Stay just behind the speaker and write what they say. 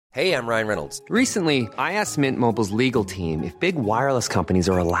Hey, I'm Ryan Reynolds. Recently, I asked Mint Mobile's legal team if big wireless companies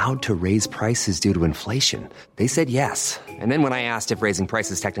are allowed to raise prices due to inflation. They said yes. And then when I asked if raising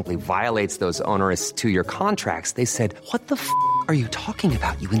prices technically violates those onerous two-year contracts, they said, "What the f*** are you talking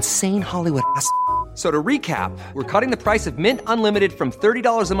about, you insane Hollywood ass?" So to recap, we're cutting the price of Mint Unlimited from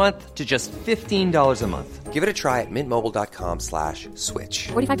 $30 a month to just $15 a month. Give it a try at mintmobile.com/switch.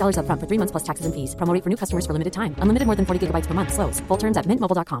 $45 up front for 3 months plus taxes and fees. Promo rate for new customers for limited time. Unlimited more than 40 gigabytes per month. Slows full terms at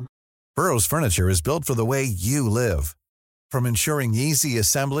mintmobile.com. Burrow's furniture is built for the way you live. From ensuring easy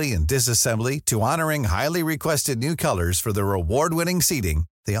assembly and disassembly to honoring highly requested new colors for their award-winning seating,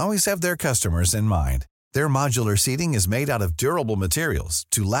 they always have their customers in mind. Their modular seating is made out of durable materials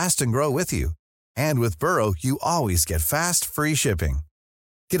to last and grow with you. And with Burrow, you always get fast, free shipping.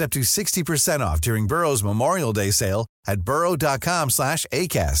 Get up to 60% off during Burrow's Memorial Day sale at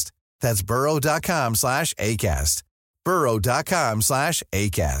burrow.com/ACAST. That's burrow.com/ACAST.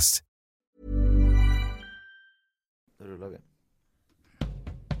 burrow.com/ACAST. Då rullar vi.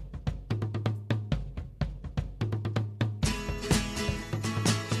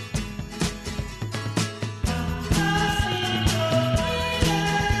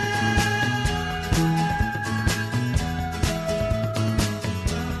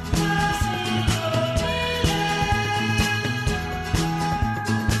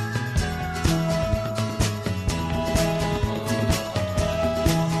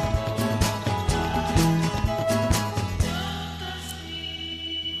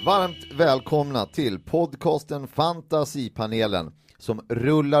 Varmt välkomna till podcasten Fantasipanelen som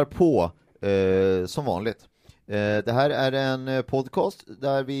rullar på som vanligt. Det här är en podcast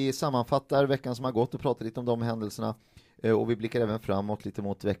där vi sammanfattar veckan som har gått och pratar lite om de händelserna. Och vi blickar även framåt lite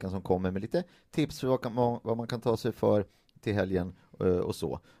mot veckan som kommer med lite tips för vad man kan ta sig för till helgen och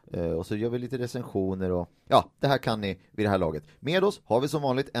så. Och så gör vi lite recensioner och ja, det här kan ni vid det här laget. Med oss har vi som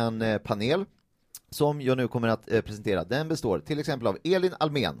vanligt en panel som jag nu kommer att presentera. Den består till exempel av Elin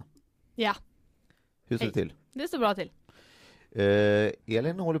Almen. Ja. Hur står det till? Det står bra till.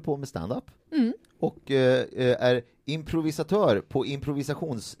 Elin håller på med stand-up och är improvisatör på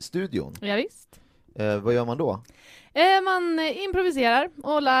improvisationsstudion. Ja, visst. Vad gör man då? Man improviserar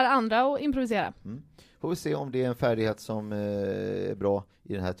och lär andra att improvisera. Får vi se om det är en färdighet som är bra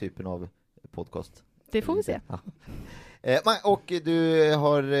i den här typen av podcast. Det får vi se. Ja. Och du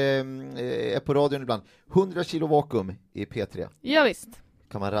är på radion ibland. 100 kilo vakuum i P3. Ja, visst.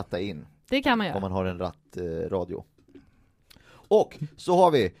 Kan man ratta in. Det kan man göra. Om man har en rattradio. Och så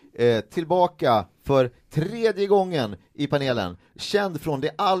har vi tillbaka för 3:e gången i panelen. Känd från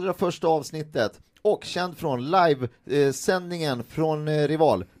det allra första avsnittet och känd från live-sändningen från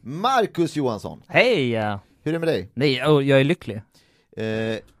Rival. Marcus Johansson. Hej! Hur är det med dig? Nej, jag är lycklig.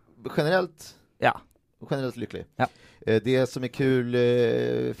 Generellt? Ja. Generellt lycklig. Ja. Det som är kul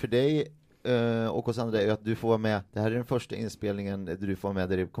för dig och oss andra är att du får vara med. Det här är den första inspelningen där du får vara med,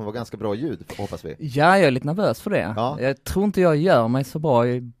 där det kommer vara ganska bra ljud, hoppas vi. Ja, jag är lite nervös för det. Ja. Jag tror inte jag gör mig så bra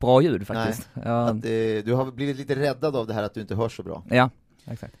ljud faktiskt. Att, du har blivit lite räddad av det här att du inte hörs så bra. Ja,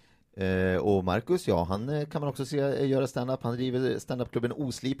 exakt. Och Marcus, ja, han kan man också se göra stand-up. Han driver stand-up-klubben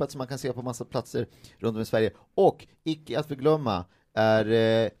Oslipat som man kan se på massa platser runt om i Sverige. Och icke att förglömma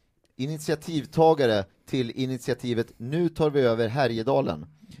är initiativtagare till initiativet Nu tar vi över Härjedalen.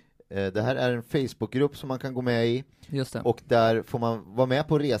 Det här är en Facebookgrupp som man kan gå med i. Just det. Och där får man vara med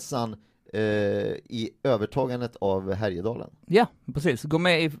på resan i övertagandet av Härjedalen. Ja, precis. Gå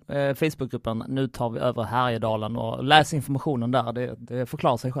med i Facebookgruppen Nu tar vi över Härjedalen och läs informationen där. Det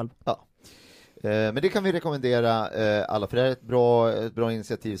förklarar sig själv. Ja. Men det kan vi rekommendera alla, för det här är ett bra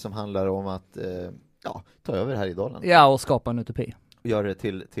initiativ som handlar om att ta över Härjedalen. Ja, och skapa en utopi. Gör det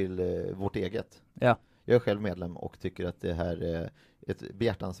till vårt eget. Ja. Jag är själv medlem och tycker att det här är ett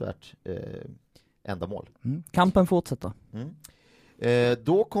behjärtansvärt ändamål. Kampen fortsätter.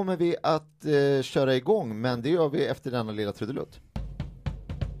 Då kommer vi att köra igång, men det gör vi efter denna lilla trudelutt.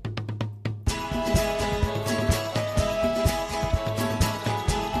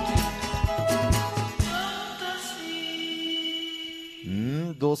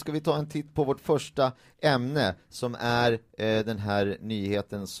 Då ska vi ta en titt på vårt första ämne som är den här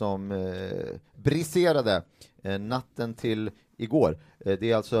nyheten som briserade natten till igår.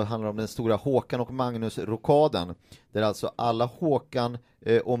 Det är alltså, handlar om den stora Håkan och Magnus-rokaden, där alltså alla Håkan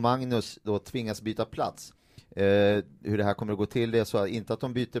och Magnus då tvingas byta plats. Hur det här kommer att gå till, det är så inte att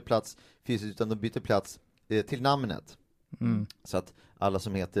de byter plats fysiskt, utan de byter plats till namnet. Så att alla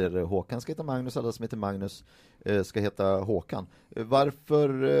som heter Håkan ska heta Magnus, alla som heter Magnus ska heta Håkan. Varför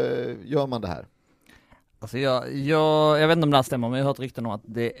gör man det här? Alltså jag vet inte om det här stämmer, men jag har hört rykten om att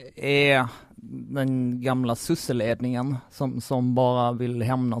det den gamla susseledningen som bara vill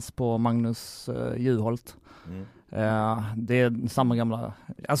hämnas på Magnus Juholt. Det är samma gamla,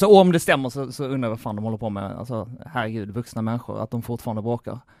 alltså om det stämmer så undrar jag vad fan de håller på med, alltså herregud, vuxna människor, att de fortfarande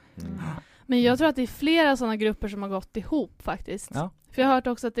bråkar. Men jag tror att det är flera sådana grupper som har gått ihop faktiskt. Ja. För jag har hört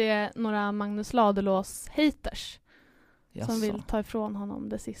också att det är några Magnus Ladulås-haters Jaså. som vill ta ifrån honom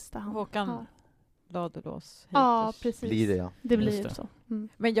det sista han Håkan har. Ladulås. Ja, precis. Blir det, ja. Det blir Just ju det. så.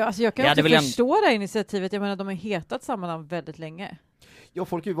 Men jag kan Ja, också det är väl förstå det här initiativet. Jag menar, de har hetat samma namn väldigt länge. Ja,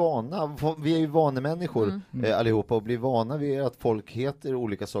 folk är ju vana. Vi är ju vanemänniskor allihopa och blir vana vid att folk heter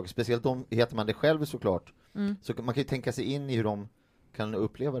olika saker. Speciellt om heter man det själv såklart. Så man kan ju tänka sig in i hur de kan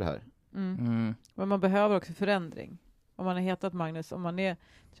uppleva det här. Men man behöver också förändring. Om man har hetat Magnus, om man är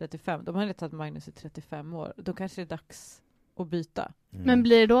 35, de har hetat Magnus i 35 år, då kanske det är dags att byta. Men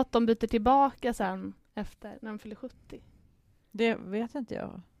blir det då att de byter tillbaka sen efter när de fyller 70? Det vet inte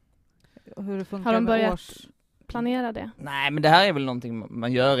jag. Hur det funkar Har de med börjat planera det? Nej, men det här är väl någonting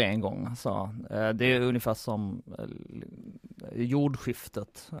man gör en gång. Alltså. Det är ungefär som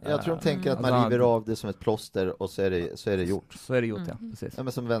jordskiftet. Jag tror de tänker att man Alltså, river av det som ett plåster och så är det gjort. Så är det gjort, ja. Precis. Ja,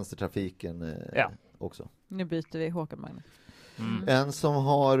 men som vänstertrafiken också. Nu byter vi Håkan Magnus. En som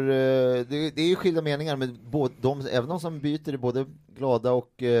har, det är ju skilda meningar, men även de som byter är både glada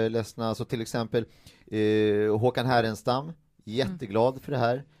och ledsna. Så till exempel Håkan Härenstam, jätteglad för det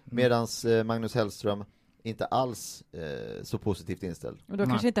här, medans Magnus Hellström inte alls så positivt inställd. Och då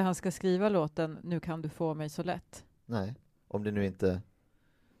kanske inte han ska skriva låten Nu kan du få mig så lätt. Nej, om det nu inte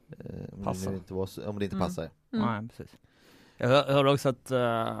om det inte passar. Nej, precis. Jag hörde också att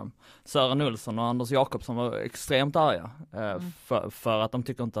Sören Olsson och Anders Jakobsson var extremt arga för att de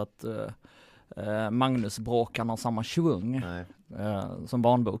tycker inte att Magnus bråkan har samma svung som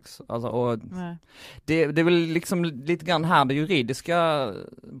barnboks. Alltså, och det är väl liksom lite grann här det juridiska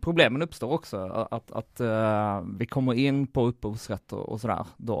problemen uppstår också. Att vi kommer in på upphovsrätt och sådär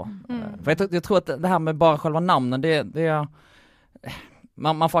då. För jag tror att det här med bara själva namnen, det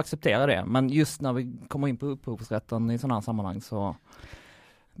man får acceptera det. Men just när vi kommer in på upphovsrätten i sådana här sammanhang så...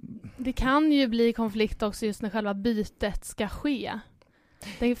 Det kan ju bli konflikt också just när själva bytet ska ske.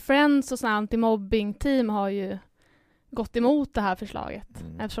 Friends och sådana anti-mobbing-team har ju gått emot det här förslaget.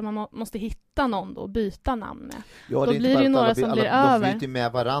 Eftersom man måste hitta någon då och byta namn med. Ja, då blir det ju några som blir över. De byter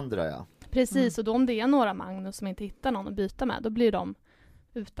med varandra, ja. Precis, och då om det är några Magnus som inte hittar någon att byta med, då blir de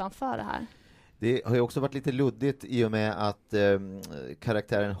utanför det här. Det har ju också varit lite luddigt i och med att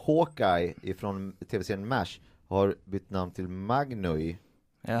karaktären Hawkeye från tv-serien MASH har bytt namn till Magnui.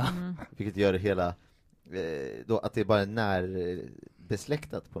 Ja. Vilket gör det hela då att det är bara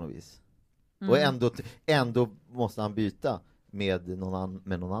närbesläktat på något vis. Och ändå måste han byta med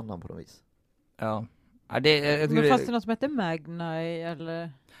någon annan på något vis. Ja. Men fast det något som heter Magnai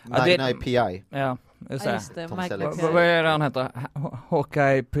eller... Magnai PI. Ja, just det. Vad är det han heter?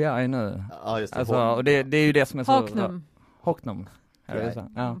 Hawkeye PI nu? Ja, just det. Alltså, och det är ju det som är så... Hocknum.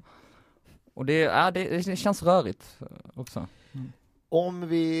 Ja. Och det känns rörigt också. Om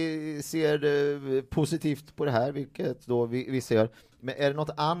vi ser positivt på det här, vilket då vi ser, men är det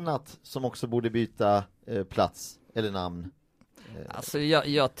något annat som också borde byta plats eller namn? Alltså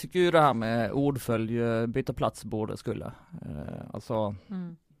jag tycker ju det här med ordfölj byta plats skulle. Alltså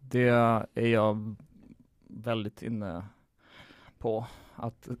det är jag väldigt inne på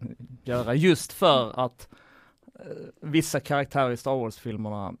att göra, just för att vissa karaktärer i Star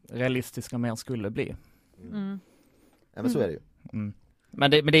Wars-filmerna realistiska mer skulle bli. Ja, men så är det ju.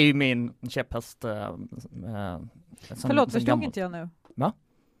 Men det är ju min käpphäst. Förlåt, förstod inte jag nu. Va?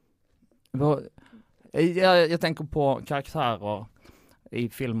 Jag tänker på karaktärer i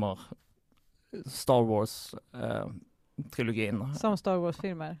filmer, Star Wars trilogin. Som Star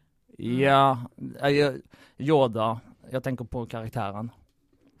Wars-filmer? Ja, Yoda, jag tänker på karaktären.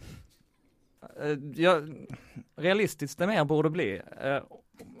 Realistiskt det mer borde bli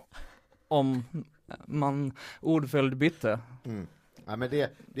om man ordföljd bytte. Ja, men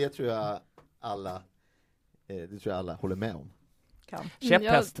det tror jag alla håller med om.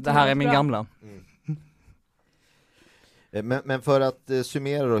 Käpphäst, det här är min gamla. Men för att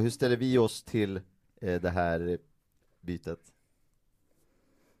summera då, hur ställer vi oss till det här bytet?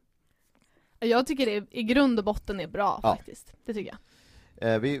 Jag tycker det i grund och botten är bra faktiskt. Det tycker jag.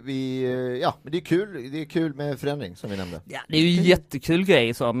 Men det är kul med förändring som vi nämnde. Ja, det är ju jättekul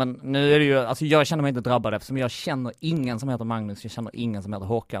grej så, men nu är det ju, alltså jag känner mig inte drabbad eftersom jag känner ingen som heter Magnus, jag känner ingen som heter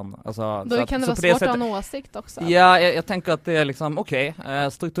Håkan. Alltså, då kan det vara svårt att ha en åsikt också. Ja, jag tänker att det är liksom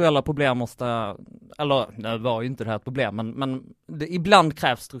strukturella problem måste, eller det var ju inte det här ett problem, men ibland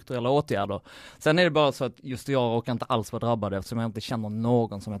krävs strukturella åtgärder. Sen är det bara så att just jag råkar inte alls vara drabbad eftersom jag inte känner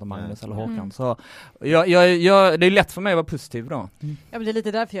någon som heter Magnus eller Håkan. Så det är lätt för mig att vara positiv då. Ja, men det är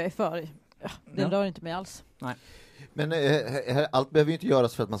lite därför jag är för. Det rör inte mig alls. Nej. Men allt behöver ju inte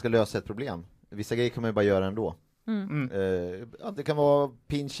göras för att man ska lösa ett problem. Vissa grejer kan man ju bara göra ändå. Det kan vara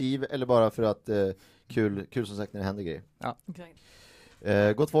pinchiv eller bara för att kul som sagt när det händer grejer. Ja.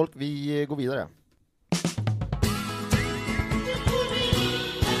 Gott folk, vi går vidare.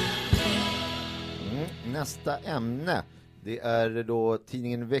 Nästa ämne, det är då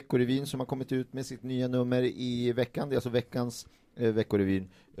tidningen Veckorevyn som har kommit ut med sitt nya nummer i veckan. Det är alltså veckans Veckorevyn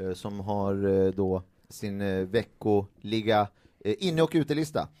som har då sin veckoliga inne- och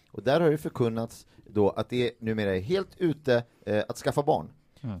utelista. Och där har det förkunnats då att det numera är helt ute att skaffa barn.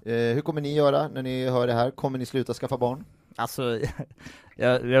 Hur kommer ni göra när ni hör det här? Kommer ni sluta skaffa barn? Alltså,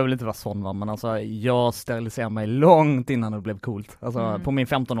 jag vill inte vara sån, va, men alltså, jag steriliserade mig långt innan det blev coolt. Alltså, på min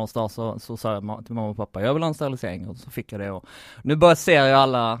 15-årsdag så sa jag till mamma och pappa, jag vill ha en sterilisering, och så fick jag det. Och nu bara ser jag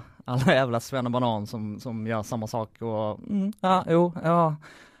alla jävla svennebanan som gör samma sak. Och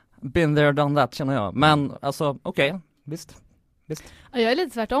been there, done that, känner jag. Men alltså, okej, visst. Jag är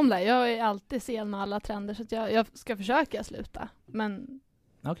lite tvärtom där. Jag är alltid sen med alla trender, så att jag ska försöka sluta. Men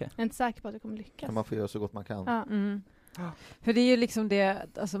jag är inte säker på att det kommer lyckas. Kan man få göra så gott man kan. Ja. För det är ju liksom det,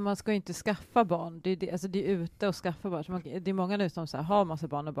 alltså man ska ju inte skaffa barn. Det är ute och skaffa barn. Så det är många nu som så här, har massa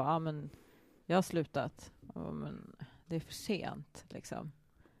barn och bara, men jag har slutat. Men det är för sent liksom.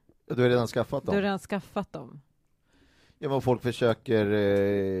 Du har redan skaffat dem? Du har redan skaffat dem. Ja, men folk försöker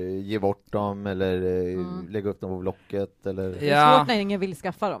ge bort dem eller lägga upp dem på blocket eller... Det är svårt när ingen vill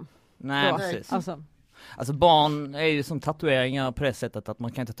skaffa dem. Nej, precis. Alltså barn är ju som tatueringar på det sättet att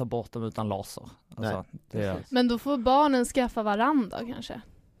man kan inte ta bort dem utan laser. Alltså, Men då får barnen skaffa varandra kanske?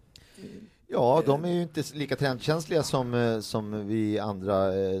 Ja, de är ju inte lika trendkänsliga som vi andra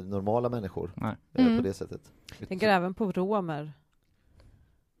normala människor. På det sättet. Jag tänker även på romer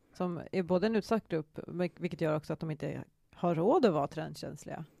som är både en utsatt grupp, vilket gör också att de inte har råd att vara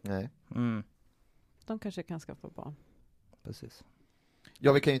trendkänsliga. Nej. De kanske kan skaffa barn. Precis.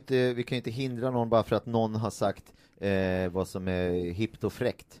 Ja, vi kan ju inte hindra någon bara för att någon har sagt vad som är hippt och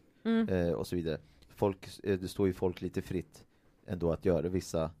fräckt och så vidare. Det står ju folk lite fritt ändå att göra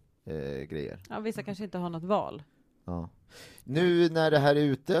vissa grejer. Ja, vissa kanske inte har något val. Ja. Nu när det här är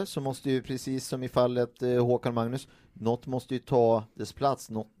ute så måste ju, precis som i fallet Håkan Magnus, något måste ju ta dess plats.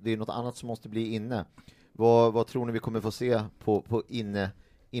 Det är något annat som måste bli inne. Vad tror ni vi kommer få se på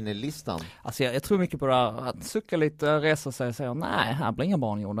innelistan? Alltså jag tror mycket på det här, att sucka lite, resa sig och säga nej, här blir inga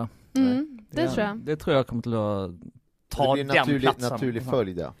barn gjorda. Det tror jag. Det tror jag kommer till att ta det den blir platsen. naturlig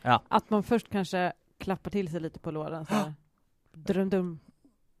följd, ja. Att man först kanske klappar till sig lite på låren så här. Drum.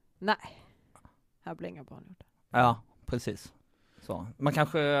 Nej, här blir inga barn gjorda. Ja, precis. Så. Man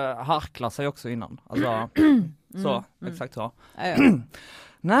kanske harklar sig också innan. Alltså, exakt så.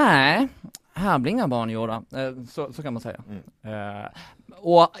 Nej, här blir inga barn gjorda. Så kan man säga.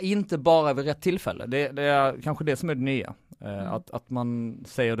 Och inte bara vid rätt tillfälle. Det är kanske det som är det nya. Att man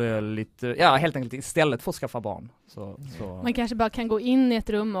säger det lite, helt enkelt istället för att skaffa barn. Så. Man kanske bara kan gå in i ett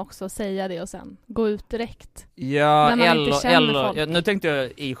rum också och säga det och sen gå ut direkt. Ja, eller folk. Nu tänkte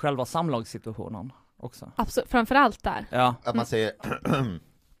jag i själva samlagssituationen också. Absolut, framförallt där. Ja. Att man säger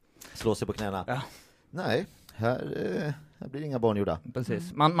slå sig på knäna. Ja. Nej, här blir inga barn gjorda.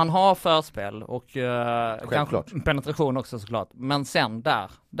 Precis. Man har förspel och Självklart. kanske penetration också såklart. Men sen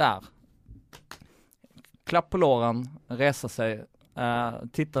där. Klapp på låren, resa sig,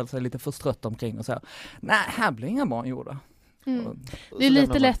 titta sig lite förstrött omkring och säga nej, här blir inga barn gjorda. Det är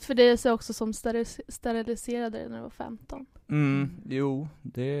lite lätt för dig också som steriliserade när du var 15. Jo,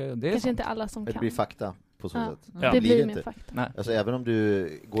 det är kanske sant. inte alla som Det kan. blir fakta på så sätt. Ja. Det blir mer fakta. Nej. Alltså även om du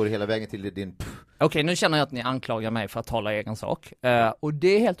går hela vägen till din... Okej, nu känner jag att ni anklagar mig för att tala egen sak. Och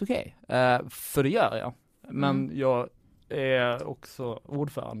det är helt okej. För det gör jag. Men jag är också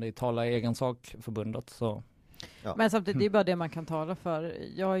ordförande i Tala egen sak-förbundet. Så. Ja. Men samtidigt, det är bara det man kan tala för.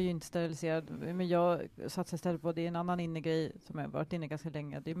 Jag är ju inte steriliserad, men jag satsar istället på det är en annan innegrej som jag har varit inne ganska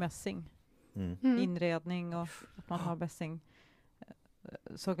länge. Det är mässing. Inredning och att man har mässing.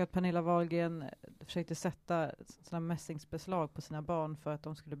 Såg att Pernilla Wahlgren försökte sätta sådana mässingsbeslag på sina barn för att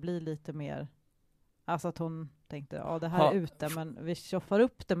de skulle bli lite mer, alltså att hon tänkte, det här är ute, men vi tjoffar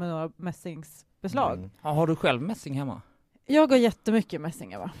upp det med några mässingsbeslag. Har du själv mässing hemma? Jag har jättemycket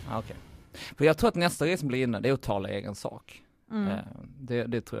mässing, va? Okej. För jag tror att nästa grej som blir inne, det är att tala egen sak.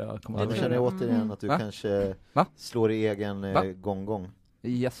 Det tror jag kommer att bli. Jag känner återigen att du kanske slår i egen gång.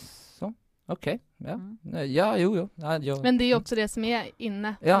 Yes. Okej. Ja. Ja, jo. Ja, men det är också det som är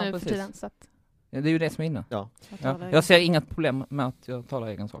inne nu för tiden. Så att Det är ju det som är inne. Ja. Jag ser inget problem med att jag talar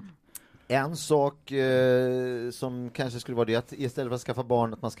egen sak. En sak som kanske skulle vara det att istället för att skaffa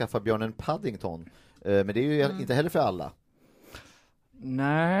barn att man skaffar björnen Paddington. Men det är ju inte heller för alla.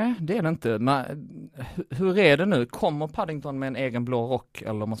 Nej, det är det inte. Men, hur är det nu? Kommer Paddington med en egen blå rock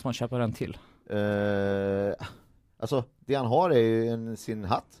eller måste man köpa den till? Alltså, det han har är ju sin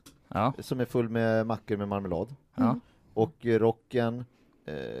hatt som är full med mackor med marmelad. Och rocken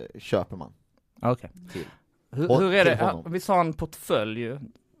köper man. Okej. Hur är det? Vi sa en portfölj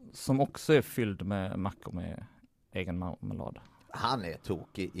som också är fylld med mackor med egen marmelad. Han är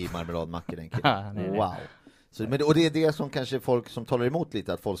tokig i marmeladmackor, den killen. Wow. Så, och det är det som kanske folk som talar emot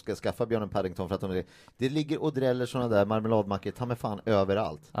lite, att folk ska skaffa björnen Paddington för att det ligger och dräller sådana där marmeladmackor, ta med fan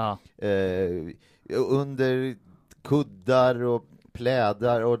överallt. Under kuddar och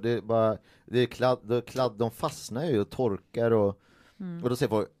plädar och det är kladd, de fastnar ju och torkar och då säger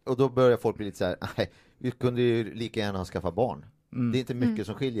folk, och då börjar folk bli lite så här: nej, vi kunde ju lika gärna ha skaffat barn. Det är inte mycket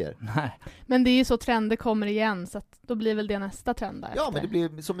som skiljer. Nej. Men det är ju så trender kommer igen, så att då blir väl det nästa trend där. Ja, men det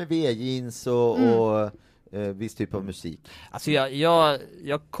blir som med V-jeans och viss typ av musik. Alltså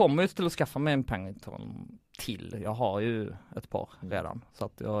jag kommer ju till att skaffa mig en Paddington till. Jag har ju ett par redan. Så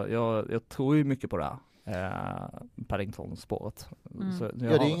att jag tror ju mycket på det här Paddington-spåret. Det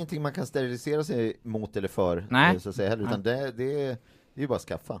är ingenting man kan sterilisera sig mot eller för. Nej. Så att säga, heller, utan det är ju bara att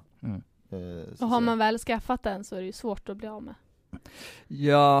skaffa. Och har man väl skaffat den så är det ju svårt att bli av med.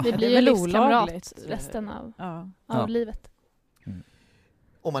 Ja. Det blir ju livskamrat resten av livet.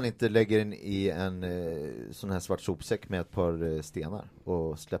 Om man inte lägger den i en sån här svart sopsäck med ett par stenar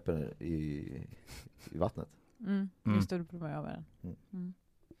och släpper den i vattnet. Just det, du med över den.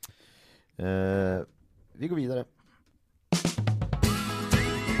 Vi går vidare.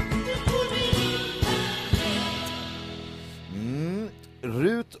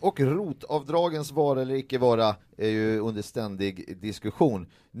 RUT och ROT-avdragens vara eller icke vara är ju under ständig diskussion.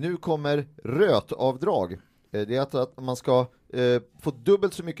 Nu kommer RÖT-avdrag. Det är att man ska få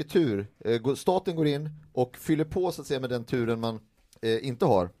dubbelt så mycket tur. Staten går in och fyller på så att säga med den turen man inte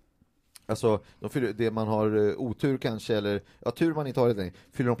har. Alltså det man har otur kanske, eller tur man inte har,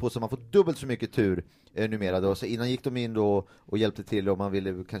 fyller de på så man får dubbelt så mycket tur numera då. Så innan gick de in då och hjälpte till om man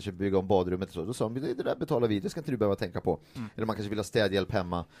ville kanske bygga om badrummet och så. Då sa de, det där betalar vi, det ska inte du behöva tänka på. Eller man kanske vill ha städhjälp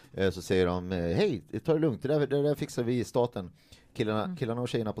hemma, så säger de, hej, ta det lugnt, det där fixar vi i staten. Killarna och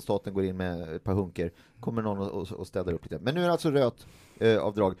tjejerna på staten går in med ett par hunker. Kommer någon och städar upp lite. Men nu är det alltså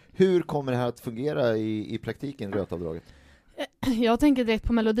RÖT-avdrag. Hur kommer det här att fungera i praktiken, RÖT-avdraget? Jag tänker direkt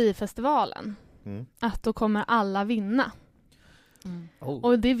på Melodifestivalen. Att då kommer alla vinna.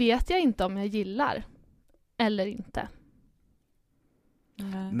 Och det vet jag inte om jag gillar. Eller inte.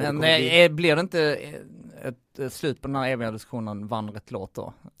 Men blir det inte ett slut på den här eviga diskussionen, vann rätt låt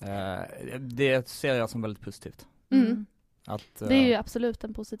då? Det ser jag som väldigt positivt. Det är ju absolut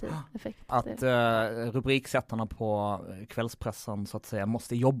en positiv effekt. Att rubriksättarna på kvällspressen så att säga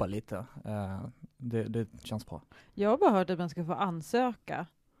måste jobba lite. Det känns bra. Jag har bara hört att man ska få ansöka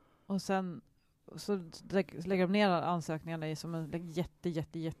och sen så lägger de ner ansökningarna i som en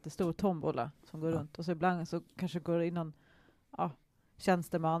jättestor tombola som går runt, och så ibland så kanske går in någon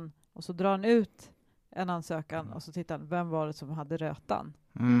tjänsteman och så drar han ut en ansökan och så tittar han, vem var det som hade rötan?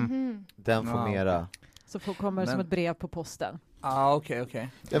 Den får mera. Så kommer det som ett brev på posten. Okej.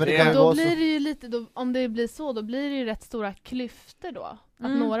 Ja, men då blir det ju lite, om det blir så, då blir det ju rätt stora klyftor då.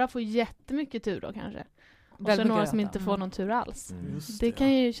 Att några får jättemycket tur då kanske. Och så några som inte får någon tur alls. Det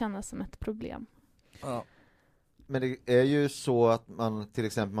kan ju kännas som ett problem. Ja. Men det är ju så att man till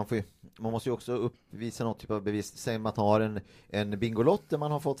exempel, man måste ju också uppvisa något typ av bevis. Säg att man har en bingolott där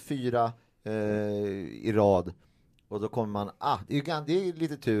man har fått 4 i rad. Och då kommer man, det är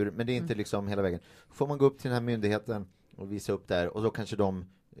lite tur, men det är inte liksom hela vägen. Får man gå upp till den här myndigheten och visa upp där, och då kanske de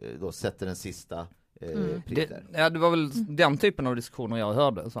då sätter den sista prick där. Det var väl den typen av diskussioner jag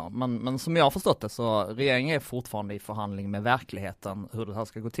hörde. Så. Men som jag har förstått det så regeringen är fortfarande i förhandling med verkligheten hur det här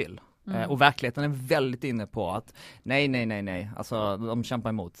ska gå till. Och verkligheten är väldigt inne på att nej. Alltså de kämpar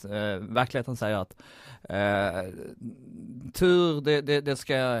emot. Verkligheten säger att tur det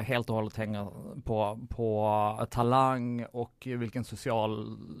ska helt och hållet hänga på talang och vilken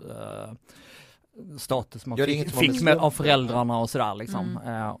social status man fick med av föräldrarna och sådär liksom.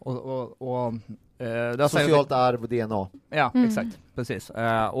 Socialt arv och DNA. Ja, exakt. Precis.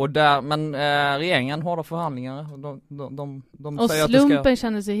 Men regeringen har då förhandlingar. De och säger slumpen att det ska...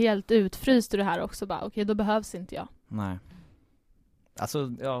 känner sig helt utfryst ur det här också. Okej, då behövs inte jag. Nej.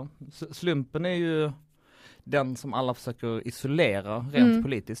 Alltså, slumpen är ju den som alla försöker isolera rent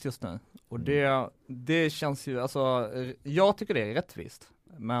politiskt just nu. Och det känns ju, alltså, jag tycker det är rättvist.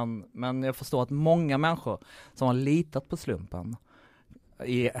 Men jag förstår att många människor som har litat på slumpen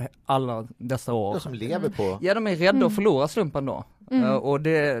i alla dessa år. De som lever på... Ja, de är rädda att förlora slumpen då. Och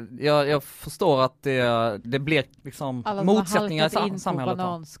jag förstår att det blir liksom alla motsättningar i samhället. Alla samhället. in på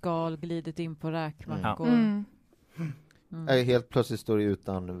bananskal, glidit in på räkmackor. Helt plötsligt står det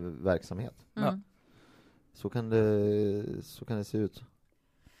utan verksamhet. Så kan det se ut.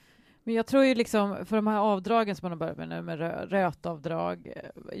 Men jag tror ju liksom, för de här avdragen som man har börjat med nu, med rötavdrag,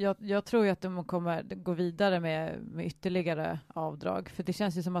 jag tror ju att de kommer gå vidare med ytterligare avdrag. För det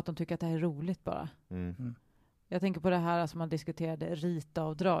känns ju som att de tycker att det här är roligt bara. Jag tänker på det här som man diskuterade,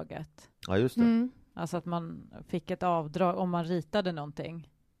 ritavdraget. Ja, just det. Alltså att man fick ett avdrag om man ritade någonting.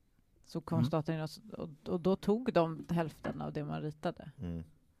 Så kom staten in och då tog de hälften av det man ritade.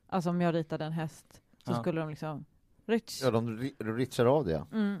 Alltså om jag ritade en häst så skulle de liksom... Ja, de ritchar av det.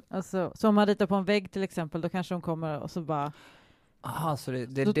 Alltså, så om man ritar på en vägg till exempel, då kanske de kommer och så bara... Aha, så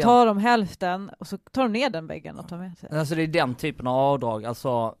då tar de hälften och så tar de ner den väggen och tar med sig. Alltså det är den typen av avdrag,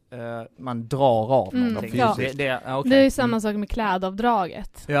 alltså man drar av någonting. Ja. Det är ju samma sak med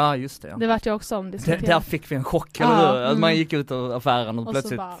klädavdraget. Ja, just det. Ja. Det vart ju också omdiskuterat. Där fick vi en chock, eller hur? Att man gick ut ur affären och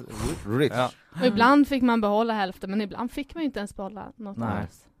plötsligt... Bara... Rich. Ja. Och ibland fick man behålla hälften, men ibland fick man ju inte ens behålla något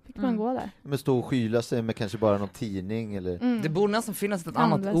alls. Fick man gå där. Men stå och skyla sig med kanske bara någon tidning eller... Det borde nästan finnas ett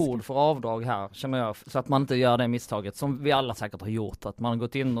annat ord för avdrag här, känner jag, så att man inte gör det misstaget som vi alla säkert har gjort, att man har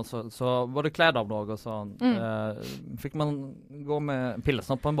gått in och så var det klädavdrag och så fick man gå med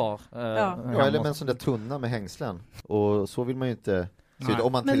pillesnopp på en bar. Eller med en sån där tunna med hängslen. Och så vill man ju inte se ut,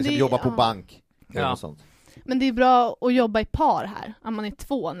 om man till exempel jobbar på bank eller något sånt. Men det är bra att jobba i par här, om man är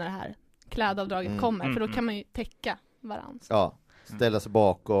två när det här klädavdraget kommer, för då kan man ju täcka varandra. Ja. Ställa sig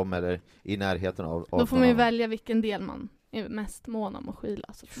bakom eller i närheten av då får man ju välja vilken del man är mest mån om att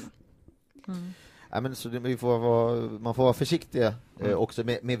skyla. Så ja, men så man får vara försiktig också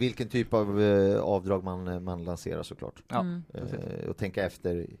med vilken typ av avdrag man lanserar såklart. Och tänka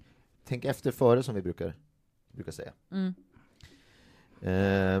efter före, som vi brukar säga.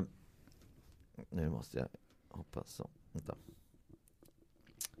 Nu måste jag hoppas så. Vänta.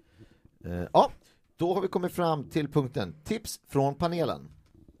 Ja. Då har vi kommit fram till punkten tips från panelen.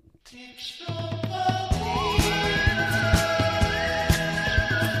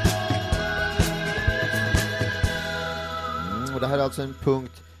 Och det här är alltså en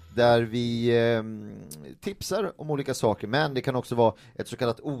punkt där vi tipsar om olika saker, men det kan också vara ett så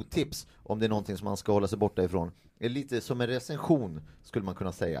kallat otips om det är någonting som man ska hålla sig borta ifrån. Det är lite som en recension, skulle man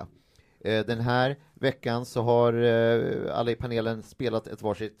kunna säga. Den här veckan så har alla i panelen spelat ett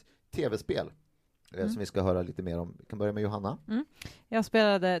varsitt tv-spel. Som vi ska höra lite mer om. Vi kan börja med Johanna. Jag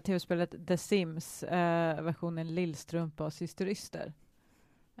spelade tv-spelet The Sims, versionen Lillstrumpa och Syster Yster.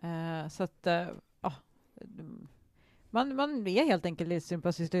 Så att man är helt enkelt Lillstrumpa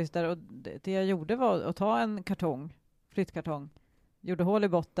och Syster Yster, och det jag gjorde var att ta en flyttkartong, gjorde hål i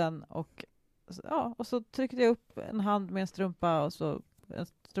botten och så tryckte jag upp en hand med en strumpa och så en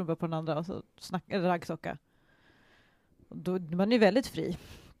strumpa på den andra och så raggsocka. Då man är väldigt fri.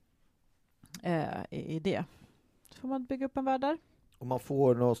 I det. Så får man bygga upp en värld där. Och man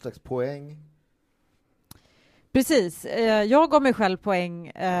får någon slags poäng. Precis. Jag gav mig själv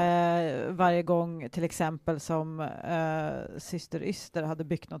poäng varje gång, till exempel som Syster Yster hade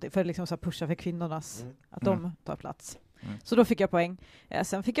byggt någonting för liksom så pusha för kvinnornas att de tar plats. Så då fick jag poäng.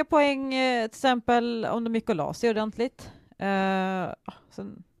 Sen fick jag poäng till exempel om de gick och la sig ordentligt.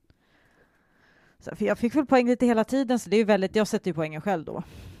 Sen jag fick väl poäng lite hela tiden, så det är väldigt, jag sätter ju poängen själv då.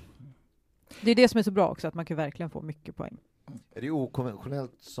 Det är det som är så bra också, att man kan verkligen få mycket poäng. Är det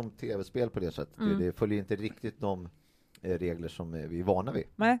okonventionellt som tv-spel på det sättet? Det följer inte riktigt de regler som vi är vana vid.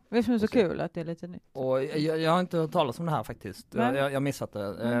 Nej, det är så kul att det är lite nytt. Och jag har inte hört talas om det här faktiskt. Jag har missat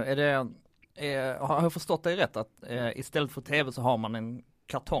det. Har jag förstått det rätt att istället för tv så har man en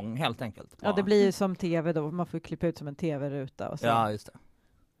kartong helt enkelt? Ja, det blir ju som tv då. Man får klippa ut som en tv-ruta och så just det.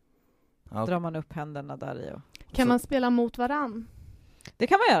 Drar man upp händerna där i. Kan man spela mot varann? Det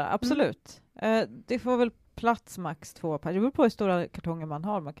kan man göra, absolut. Det får väl plats max 2 per. Det beror på hur stora kartonger man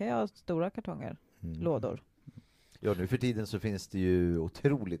har. Man kan ju ha stora kartonger, lådor. Ja, nu för tiden så finns det ju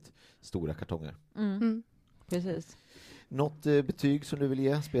otroligt stora kartonger. Precis. Något betyg som du vill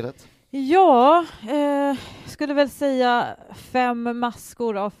ge spelet? Ja, skulle väl säga 5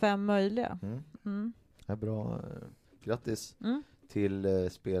 maskor av 5 möjliga. Ja, bra. Grattis till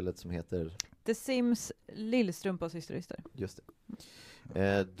spelet som heter The Sims Lillstrumpa och Syster Yster. Just det.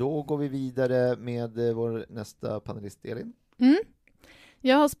 Då går vi vidare med vår nästa panelist, Elin.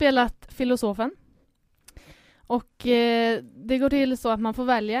 Jag har spelat Filosofen. Och det går till så att man får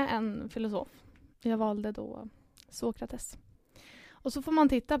välja en filosof. Jag valde då Sokrates. Och så får man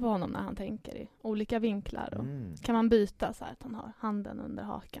titta på honom när han tänker i olika vinklar. Och kan man byta så här att han har handen under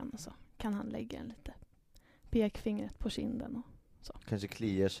hakan och så kan han lägga en lite pekfingret på kinden och så. Kanske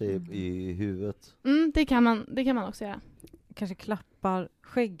kliar sig i huvudet. Det kan man också göra. Kanske klappar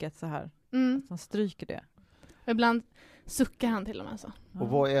skägget så här. Att han stryker det. Och ibland suckar han till och med så. Och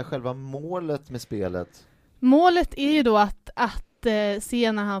vad är själva målet med spelet? Målet är ju då att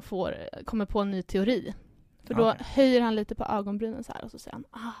se när han kommer på en ny teori. För då höjer han lite på ögonbrynen så här och så säger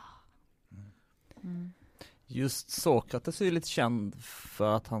han Just Sokrates är ju lite känd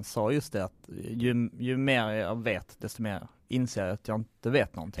för att han sa just det att ju mer jag vet desto mer inser jag att jag inte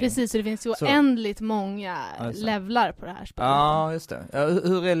vet någonting. Precis, så det finns ju oändligt många levlar på det här spelet. Ja, just det.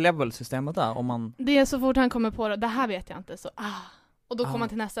 Hur är levelsystemet där? Om man... Det är så fort han kommer på det här vet jag inte, så och då kommer man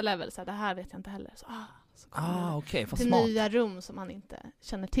till nästa level, så det här vet jag inte heller. Så okej, för till smart. nya rum som man inte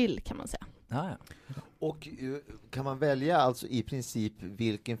känner till, kan man säga. Ja. Och kan man välja alltså i princip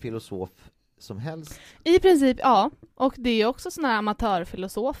vilken filosof som helst? I princip, ja. Och det är också såna här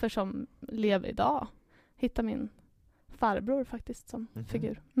amatörfilosofer som lever idag. Hitta min farbror faktiskt som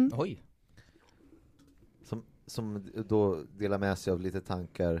figur. Oj. Som då delar med sig av lite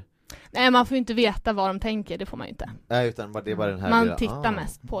tankar. Nej, man får ju inte veta vad de tänker, det får man ju inte. Nej, utan det är bara den här man tittar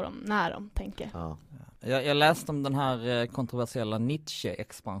mest på dem när de tänker. Ja. Jag läste om den här kontroversiella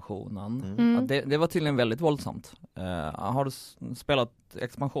Nietzsche-expansionen. Det var tydligen väldigt våldsamt. Har du spelat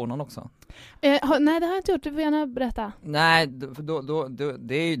expansionen också? Nej, det har jag inte gjort. Du får gärna berätta. Nej,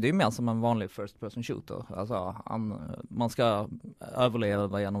 det är ju mer som en vanlig first person shooter. Alltså, man ska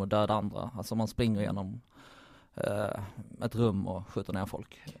överleva genom att döda andra. Alltså man springer genom ett rum och skjuter ner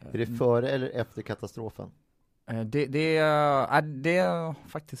folk. Är det före eller efter katastrofen? Det är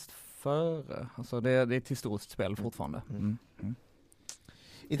faktiskt före. Alltså det är ett historiskt spel fortfarande.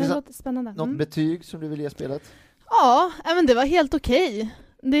 Det låter spännande. Något betyg som du vill ge spelet? Ja, men det var helt okej.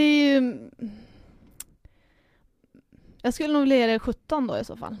 Det är ju... Jag skulle nog vilja ge det 17 då i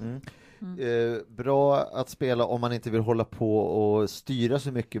så fall. Bra att spela om man inte vill hålla på och styra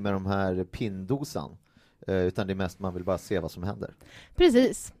så mycket med de här pindosan. Utan det är mest man vill bara se vad som händer.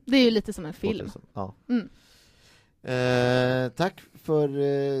 Precis, det är ju lite som en film. Ja. Tack för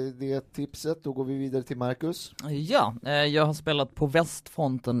det tipset. Då går vi vidare till Marcus. Ja, jag har spelat på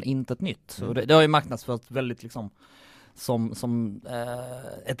västfronten Intet nytt. Och det har ju marknadsförts väldigt liksom som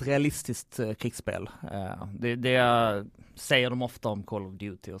ett realistiskt krigsspel. Det säger de ofta om Call of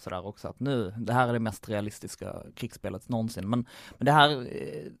Duty och sådär också, att det här är det mest realistiska krigsspelet någonsin. Men det här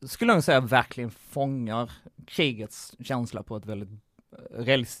skulle jag säga verkligen fångar krigets känsla på ett väldigt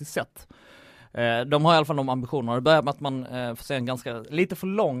realistiskt sätt. De har i alla fall de ambitionerna. Det börjar med att man får se en ganska lite för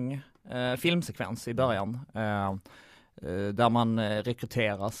lång filmsekvens i början. Där man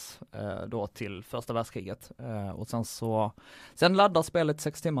rekryteras då till första världskriget. Och sen laddar spelet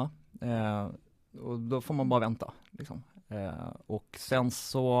 6 timmar. Och då får man bara vänta. Liksom. Och sen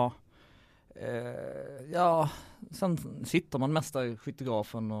så sen sitter man mest i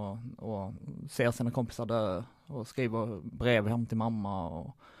skyttegrafen och ser sina kompisar dö och skriver brev hem till mamma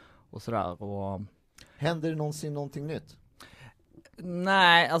och sådär. Och händer det någonsin någonting nytt?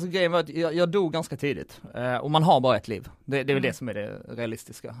 Nej, alltså grejen var att jag dog ganska tidigt. Och man har bara ett liv. Det är väl det som är det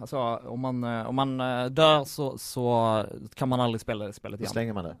realistiska. Alltså om man dör så kan man aldrig spela det spelet igen. Då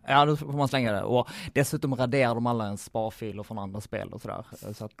slänger man det? Ja, då får man slänga det. Och dessutom raderar de alla ens sparfiler från andra spel och sådär.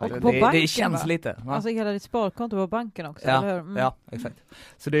 Så att och på banken, det känns lite. Va? Alltså hela ditt sparkonto på banken också, ja, eller hur? Ja, exakt.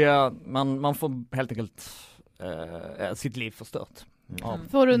 Så det är, man får helt enkelt sitt liv förstört.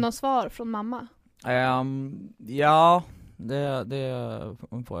 Får du något svar från mamma? Ja, det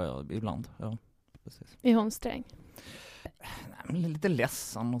får jag ibland. Ja, precis. Är hon sträng? Lite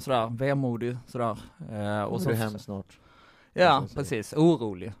ledsen och sådär, vemodig sådär. Och så är hem snart. Ja, precis.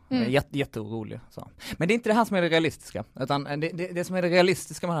 Orolig. Jätteorolig. Så. Men det är inte det här som är det realistiska. Utan det som är det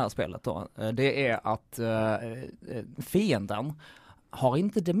realistiska med det här spelet då, det är att fienden har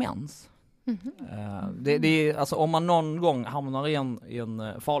inte demens. Det är, alltså, om man någon gång hamnar i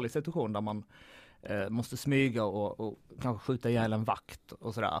en farlig situation där man måste smyga och kanske skjuta ihjäl en vakt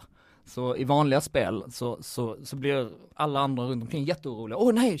och sådär. Så i vanliga spel så blir alla andra runt omkring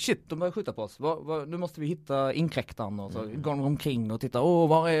jätteoroliga. Nej, shit, de börjar skjuta på oss. Nu måste vi hitta inkräktaren. Och så går de omkring och tittar.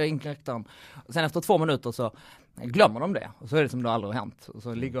 Var är inkräktaren? Och sen efter 2 minuter så glömmer de det. Och så är det som det aldrig har hänt. Och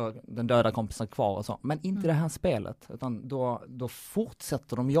så ligger den döda kompisen kvar och så. Men inte det här spelet. Utan då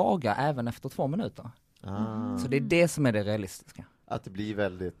fortsätter de jaga även efter 2 minuter. Så det är det som är det realistiska. Att det blir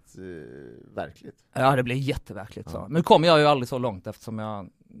väldigt verkligt. Ja, det blir jätteverkligt. Så. Nu kom jag ju aldrig så långt eftersom jag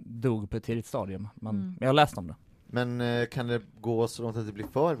dog på ett tidigt stadium. Men jag läste om det. Men kan det gå så långt att det blir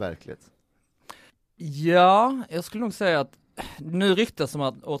för verkligt? Ja, jag skulle nog säga att nu ryktas som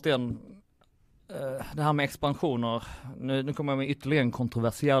att återigen det här med expansioner, nu kommer jag med ytterligare en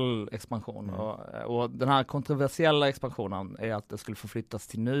kontroversiell expansion och den här kontroversiella expansionen är att det skulle förflyttas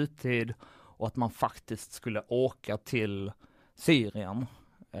till nutid och att man faktiskt skulle åka till Syrien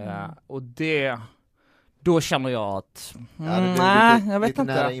och då känner jag att jag vet inte.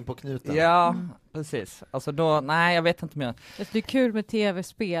 Nära in på knuten. Ja, precis. Alltså då, jag vet inte mer. Det är kul med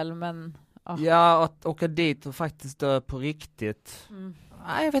tv-spel, men ja, att åka dit och faktiskt dö på riktigt.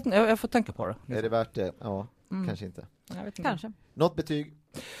 Nej, jag vet inte, jag får tänka på det. Är det värt det? Ja, kanske inte. Jag vet inte. Kanske. Något betyg?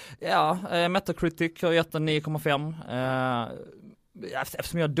 Ja, Metacritic har gett en 9,5.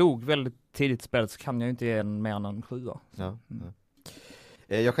 Eftersom jag dog väldigt tidigt i spelet så kan jag inte ge en mer än en 7. Ja.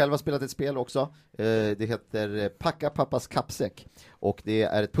 Jag själv har spelat ett spel också. Det heter Packa pappas kappsäck. Och det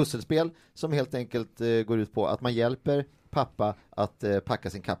är ett pusselspel som helt enkelt går ut på att man hjälper pappa att packa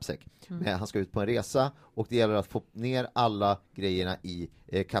sin kappsäck. Han ska ut på en resa och det gäller att få ner alla grejerna i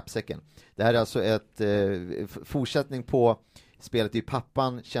kappsäcken. Det här är alltså ett fortsättning på spelet i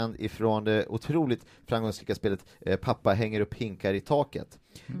Pappan, känd ifrån det otroligt framgångsrika spelet Pappa hänger upp hinkar i taket.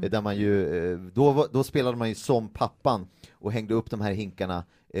 Där man ju, då spelade man ju som pappan och hängde upp de här hinkarna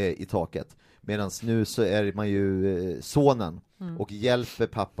i taket. Medan nu så är man ju sonen och hjälper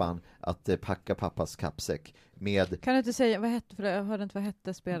pappan att packa pappas kappsäck med... Kan du inte säga, vad hette, jag hörde inte vad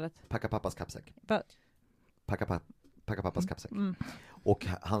hette spelet? Packa pappas kappsäck. Packa pappas kappsäck. Och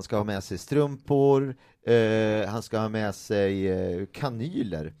han ska ha med sig strumpor, han ska ha med sig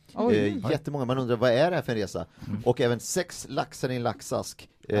kanyler. Jättemånga, man undrar vad är det här för en resa? Och även 6 laxar i en laxask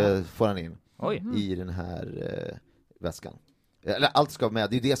får han in i den här väskan. Eller allt ska med,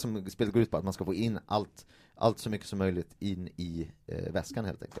 det är det som spelet går ut på, att man ska få in allt så mycket som möjligt in i väskan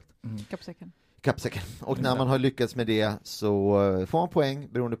helt enkelt. Kappsäcken. Och när man har lyckats med det så får man poäng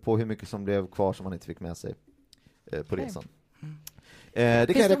beroende på hur mycket som blev kvar som man inte fick med sig på resan.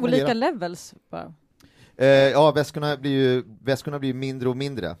 Det finns det olika levels bara? Ja, väskorna blir mindre och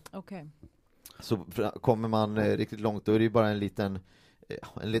mindre. Okay. Så kommer man riktigt långt, då är det ju bara en liten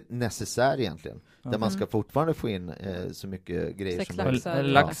necessär egentligen. Där man ska fortfarande få in så mycket grejer som möjligt.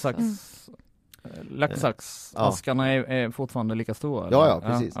 Laxaxaskarna är fortfarande lika stora. Ja,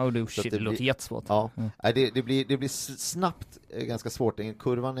 precis. Det låter jättesvårt. Ja. Det blir snabbt ganska svårt.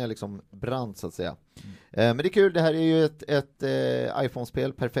 Kurvan är liksom brant så att säga. Men det är kul, det här är ju ett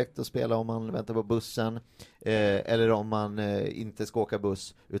iPhone-spel, perfekt att spela om man väntar på bussen eller om man inte ska åka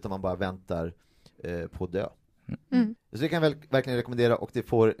buss utan man bara väntar på dö. Så det kan jag verkligen rekommendera, och det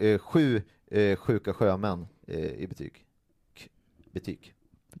får 7 sjuka sjömän i betyg.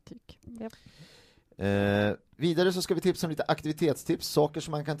 Yep. Vidare så ska vi tipsa om lite aktivitetstips, saker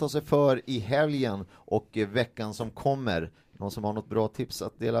som man kan ta sig för i helgen och veckan som kommer. Någon som har något bra tips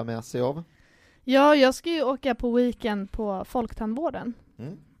att dela med sig av? Ja, jag ska ju åka på weekend på Folktandvården.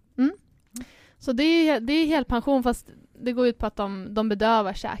 Så det är helt pension, fast det går ut på att de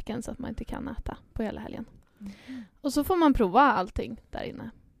bedövar käken så att man inte kan äta på hela helgen. Och så får man prova allting där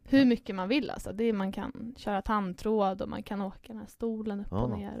inne. Hur mycket man vill alltså. Man kan köra tandtråd och man kan åka den här stolen upp och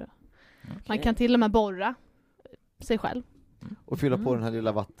ner. Och man kan till och med borra sig själv. Och fylla på den här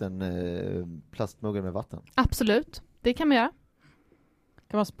lilla plastmuggen med vatten. Absolut, det kan man göra.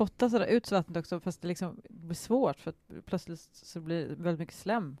 Kan man spotta sådär ut vattnet också, fast det liksom blir svårt för att plötsligt så blir det väldigt mycket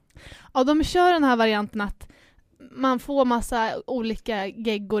slem. Ja, de kör den här varianten att man får massa olika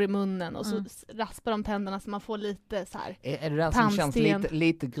geggor i munnen och så raspar de tänderna så man får lite så här. Är det den som känns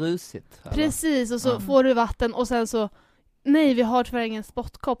lite grusigt? Eller? Precis, och så får du vatten och sen så vi har tyvärr ingen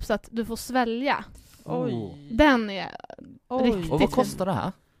spottkopp så att du får svälja. Den är riktigt. Och vad kostar det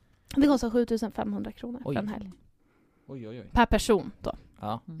här? Det kostar 7 500 kronor för en helg. Oj. Per person då.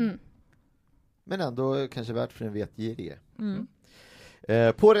 Ja. Men ändå kanske värt för en vetgirige.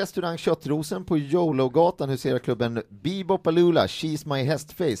 På restaurang Köttrosen på Jolo-gatan huserar klubben Bebopalula, She's My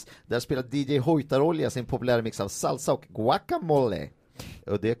Hestface. Där spelar DJ Hojtarolja sin populära mix av salsa och guacamole.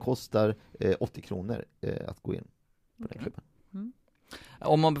 Och det kostar 80 kronor att gå in på den klubben.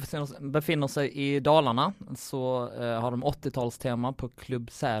 Om man befinner sig i Dalarna så har de 80-talstema på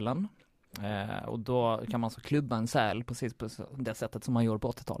Klubb Sälen. Och då kan man så klubba en säl precis på det sättet som man gjorde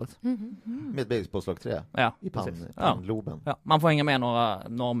på 80-talet. Med basebollslagträ i pannloben. Ja, man får hänga med några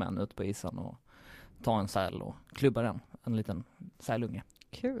norrmän ut på isen och ta en säl och klubba den. En liten sälunge.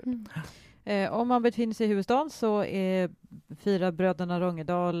 Kul. Om man befinner sig i huvudstaden så firar bröderna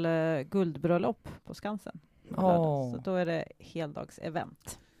Rångedal guldbröllop på Skansen. Så då är det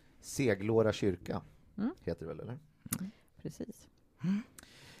heldagsevent. Seglåra kyrka heter det väl, eller? Precis.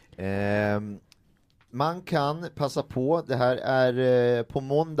 Man kan passa på, det här är på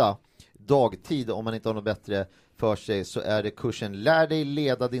måndag dagtid om man inte har något bättre för sig så är det kursen Lär dig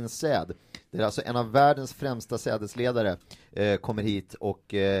leda din säd. Det är alltså en av världens främsta sädesledare kommer hit och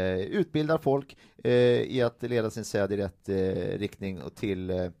utbildar folk i att leda sin säd i rätt riktning och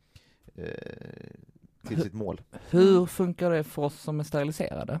till sitt mål. Hur funkar det för oss som är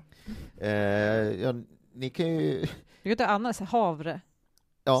steriliserade? Ja, ni kan ju... Du kan ta annat, havre,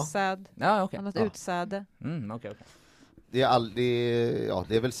 säd, annat utsäde. Okay. Det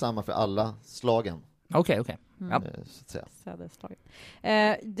är väl samma för alla slagen. Okej. Ja. Så att säga.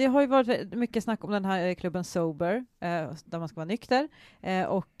 Det har ju varit mycket snack om den här klubben Sober, där man ska vara nykter.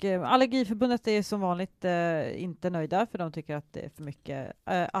 Och Allergiförbundet är som vanligt inte nöjda, för de tycker att det är för mycket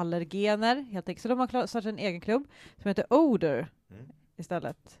allergener, helt enkelt. Så de har startat en egen klubb som heter Odor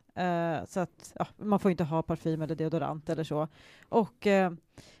istället. Så att man får inte ha parfym eller deodorant eller så. Och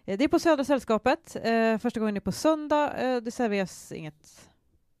det är på Södra Sällskapet. Första gången är på söndag. Det serveras inget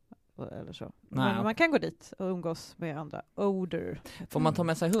eller så. Men man kan gå dit och umgås med andra. Odor. Får man ta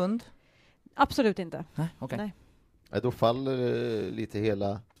med sig hund? Absolut inte. Nej. Då faller lite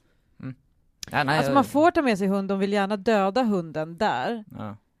hela... Alltså man får ta med sig hund. De vill gärna döda hunden där.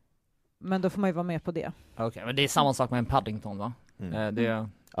 Ja. Men då får man ju vara med på det. Okej, men det är samma sak med en Paddington, va?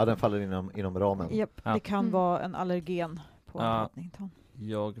 Ja, den faller inom ramen. Japp, det kan vara en allergen på en Paddington.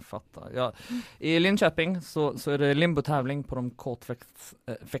 Jag fattar. Ja. I Linköping så är det limbo-tävling på de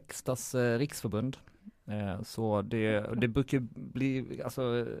kortväxtas riksförbund. Så det brukar bli,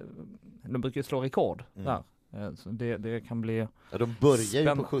 alltså, de brukar slå rekord där. Så det kan bli... Ja, de börjar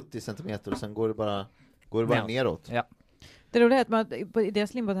ju på 70 centimeter och sen går det bara neråt. Ja. Det roliga är att i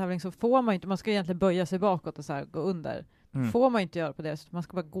deras limbo-tävling så får man inte, man ska egentligen böja sig bakåt och så här, gå under. Får man inte göra på det, så man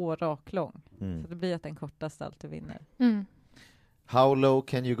ska bara gå raklång. Så det blir att den kortaste alltid vinner. How low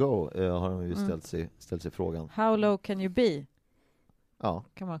can you go? Har de ju ställt sig frågan. How low can you be? Ja.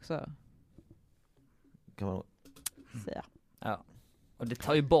 Kan man också säga. Ja. Och det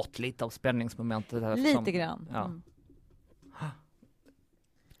tar ju bort lite av spänningsmomentet här. Lite grann. Ja.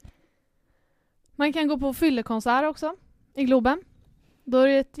 Man kan gå på fyllekonsert också i Globen. Då är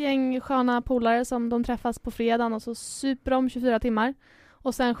det ett gäng sköna polare som de träffas på fredagen och så super de 24 timmar.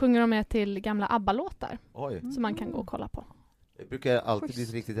 Och sen sjunger de med till gamla ABBA-låtar. Som man kan gå och kolla på. Det brukar alltid bli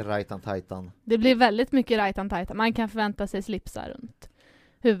riktigt rajtan-tajtan. Det blir väldigt mycket rajtan-tajtan. Man kan förvänta sig slipsar runt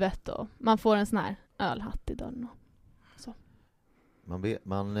huvudet och man får en sån här ölhatt i dörren. Så.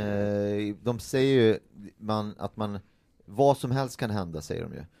 De säger ju att vad som helst kan hända, säger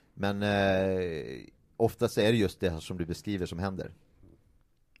de ju. Men oftast är det just det här som du beskriver som händer.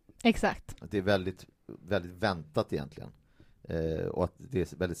 Exakt. Att det är väldigt, väldigt väntat egentligen. Och att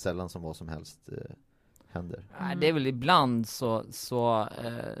det är väldigt sällan som vad som helst händer. Det är väl ibland så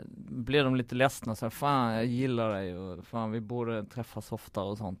blir de lite ledsna så här, fan jag gillar dig och fan vi borde träffas oftare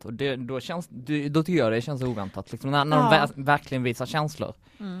och sånt. Och då tycker jag det känns oväntat liksom, när de verkligen visar känslor.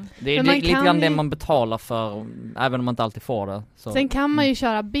 Det är lite grann det man betalar för, även om man inte alltid får det. Så. Sen kan man ju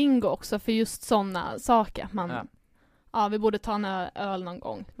köra bingo också för just sådana saker. Vi borde ta en öl någon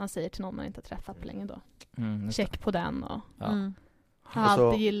gång. Man säger till någon man inte har träffat på länge då. Check på den och... Jag har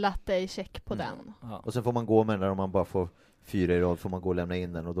alltid gillat dig, check på den. Ja. Och sen får man gå med den där, om man bara får 4 i rad får man gå och lämna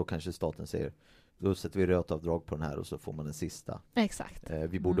in den och då kanske staten säger då sätter vi rötavdrag på den här och så får man den sista. Exakt.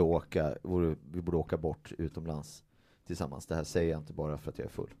 Vi borde åka bort utomlands tillsammans. Det här säger jag inte bara för att jag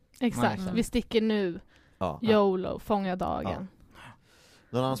är full. Exakt. Vi sticker nu. YOLO, fånga dagen.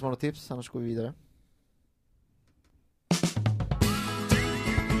 Någon annan som har något tips? Annars går vi vidare.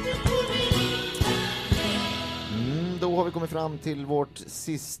 Då har vi kommit fram till vårt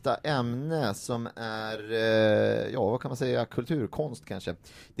sista ämne som är, vad kan man säga, kulturkonst kanske.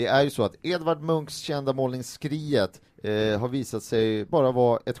 Det är ju så att Edvard Munchs kända målning Skriet har visat sig bara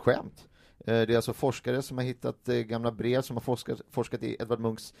vara ett skämt. Det är alltså forskare som har hittat gamla brev som har forskat i Edvard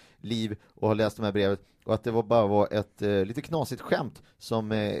Munchs liv och har läst de här brevet. Och att det bara var ett lite knasigt skämt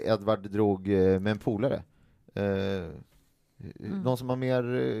som Edvard drog med en polare. Någon som har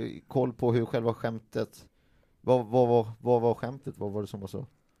mer koll på hur själva skämtet... Vad var skämtet? Vad var det som var så?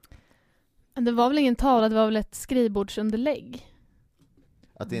 Det var väl ingen tavla, det var väl ett skrivbordsunderlägg.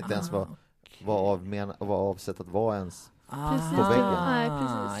 Att det inte ens var avsett att vara ens precis, på väggen. Nej,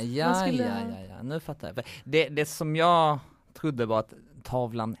 precis. Ja, nu fattar jag. Det som jag trodde var att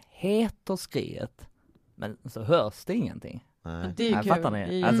tavlan heter Skriet, men så hörs det ingenting. Nej. Det är kul. Fattar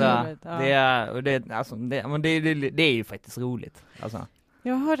ni? Det är ju faktiskt roligt. Alltså.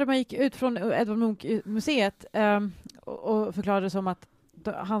 Jag hörde att man gick ut från Edvard Munch-museet och förklarade som att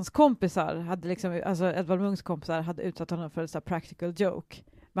hans kompisar hade liksom, alltså Edvard Munchs kompisar hade utsatt honom för en sån här practical joke.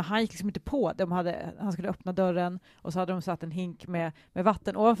 Men han gick liksom inte på. Han skulle öppna dörren och så hade de satt en hink med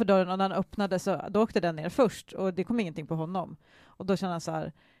vatten ovanför dörren och när han öppnade så då åkte den ner först och det kom ingenting på honom. Och då kände han så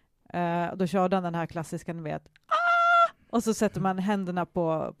här, då körde han den här klassiska, ni vet, och så sätter man händerna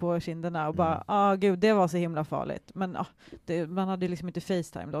på kinderna och bara, gud, det var så himla farligt. Men man hade liksom inte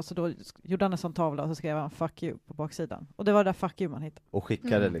FaceTime då, så då gjorde han en sån tavla och så skrev han fuck you på baksidan. Och det var där fuck you man hittade. Och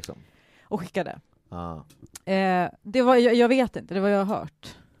skickade liksom? Och skickade. Det var, jag vet inte, det var jag har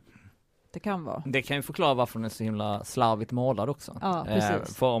hört. Det kan vara. Det kan ju förklara varför den är så himla slarvigt målad också. Ja,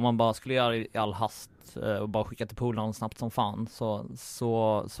 precis. För om man bara skulle göra det i all hast och bara skicka till polaren snabbt som fan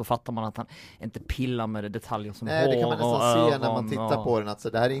så fattar man att han inte pillar med det detaljer som hår. Det kan man nästan se när man tittar på den, att så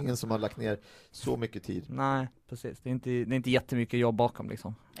det här är ingen som har lagt ner så mycket tid. Nej, precis. Det är inte jättemycket jobb bakom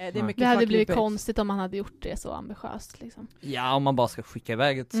liksom. Det hade blivit konstigt om man hade gjort det så ambitiöst liksom. Ja, om man bara ska skicka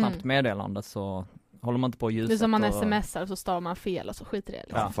iväg ett snabbt meddelande så håller man inte på ljuset. Det är som man smsar och så stavar man fel och så skiter det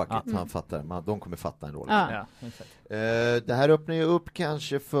liksom. Ja, fuck it. Han fattar. De kommer fatta en roll. Ja. Det här öppnar ju upp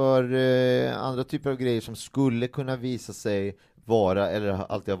kanske för andra typer av grejer som skulle kunna visa sig vara,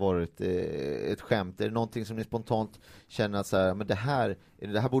 eller alltid har varit ett skämt. Är det någonting som ni spontant känner att så här, men det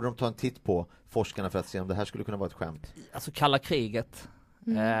här borde de ta en titt på, forskarna, för att se om det här skulle kunna vara ett skämt? Alltså kalla kriget.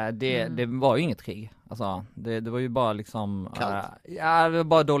 Det var ju inget krig. Alltså, det var ju bara liksom det var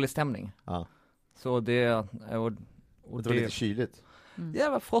bara dålig stämning. Ja. Så det var lite kyligt. Det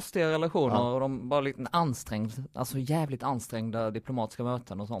var frostiga relationer och de var lite jävligt ansträngda diplomatiska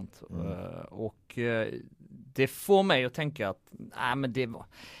möten och sånt. Och det får mig att tänka att men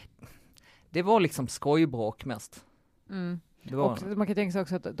det var liksom skojbråk mest. Och man kan tänka sig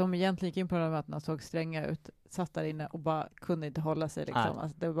också att de egentligen gick in på de här mötena, såg stränga ut, satt där inne och bara kunde inte hålla sig liksom.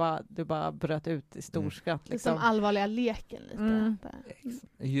 Alltså, det bara bröt ut i storskratt liksom. Som allvarliga leken lite.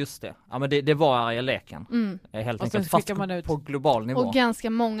 Just det. Ja, men det var arga leken. Helt enkelt, fast på global nivå. Och ganska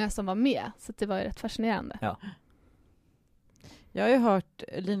många som var med, så det var ju rätt fascinerande. Ja. Jag har ju hört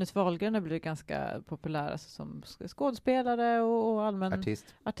Linus Wahlgren har blivit ganska populär alltså, som skådespelare och allmän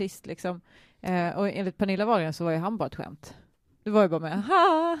artist liksom. Och enligt Pernilla Wahlgren så var ju han bara ett skämt. Det var ju bara med,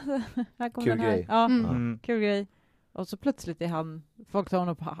 här kommer kul den här. Grej. Ja, kul grej. Och så plötsligt är folk tar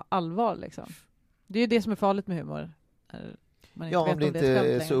honom på allvar liksom. Det är ju det som är farligt med humor. Om det inte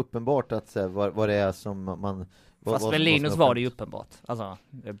är så uppenbart att så här, vad det är som man... Fast med Linus var det ju uppenbart. Alltså...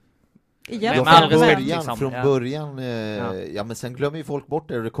 Från början men sen glömmer ju folk bort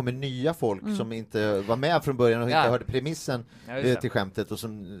det och det kommer nya folk som inte var med från början och inte hörde premissen till skämtet och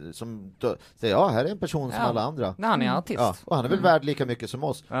som säger, här är en person som alla andra. Nej, han är artist. Och han är väl värd lika mycket som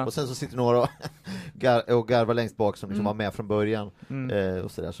oss. Och sen så sitter några och garvar längst bak som liksom var med från början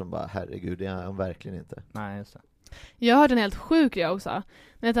och sådär som bara, herregud, det är han verkligen inte. Nej, just det. Jag hörde en helt sjuk grej också.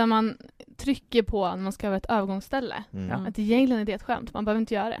 När man trycker på när man ska över ett övergångsställe. Att egentligen är det ett skämt. Man behöver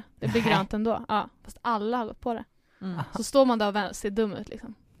inte göra det. Det blir grönt ändå. Ja, fast alla har gått på det. Så står man där och ser dum ut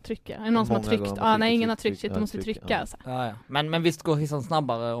liksom. Trycker. Är det någon som har tryckt? Nej, ingen har tryckt. Du måste trycka. Alltså. Ja. Men visst går hissen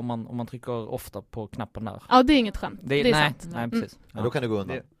snabbare om man trycker ofta på knappen där. Ja, det är inget skämt. Det är sant. Nej, precis. Ja. Då kan det gå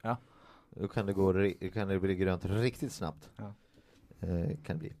undan. Då kan det bli grönt riktigt snabbt. Kan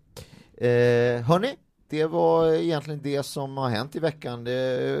det bli. Hörni? Det var egentligen det som har hänt i veckan.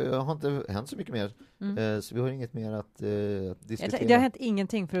 Det har inte hänt så mycket mer. Så vi har inget mer att diskutera. Det har hänt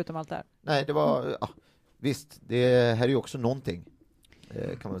ingenting förutom allt där. Nej, det var... visst, det här är ju också någonting.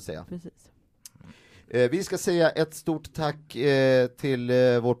 Kan man säga. Precis. Vi ska säga ett stort tack till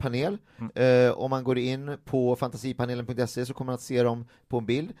vår panel. Om man går in på fantasipanelen.se så kommer man att se dem på en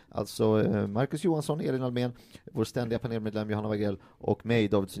bild. Alltså Marcus Johansson, Elin Almén, vår ständiga panelmedlem Johanna Wagrell och mig,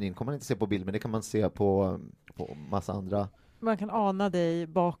 David Sundin. Kommer man inte se på bild, men det kan man se på massa andra. Man kan ana dig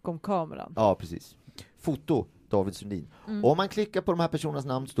bakom kameran. Ja, precis. Foto, David Sundin. Om man klickar på de här personernas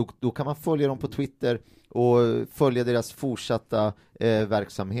namn då kan man följa dem på Twitter och följa deras fortsatta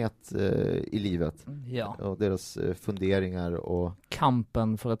verksamhet i livet. Ja. Och deras funderingar och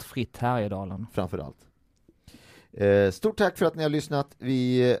kampen för ett fritt Härjedalen. Framförallt. Stort tack för att ni har lyssnat.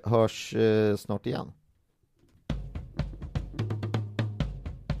 Vi hörs snart igen.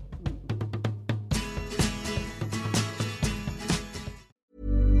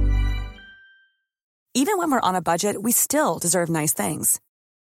 Even when we're on a budget, we still deserve nice things.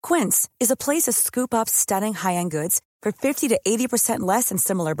 Quince is a place to scoop up stunning high-end goods for 50 to 80% less than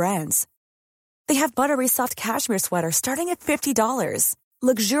similar brands. They have buttery soft cashmere sweaters starting at $50,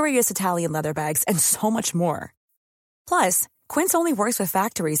 luxurious Italian leather bags, and so much more. Plus, Quince only works with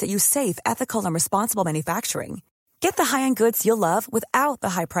factories that use safe, ethical, and responsible manufacturing. Get the high-end goods you'll love without the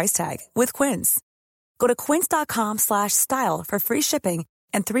high price tag with Quince. Go to quince.com/style for free shipping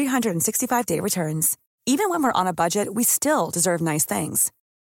and 365-day returns. Even when we're on a budget, we still deserve nice things.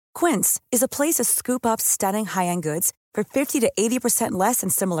 Quince is a place to scoop up stunning high-end goods for 50 to 80% less than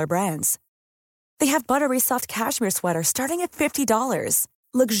similar brands. They have buttery soft cashmere sweaters starting at $50,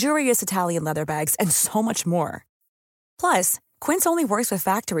 luxurious Italian leather bags, and so much more. Plus, Quince only works with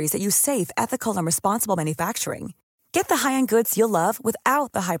factories that use safe, ethical, and responsible manufacturing. Get the high-end goods you'll love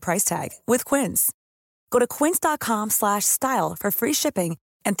without the high price tag with Quince. Go to quince.com/style for free shipping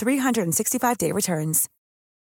and 365-day returns.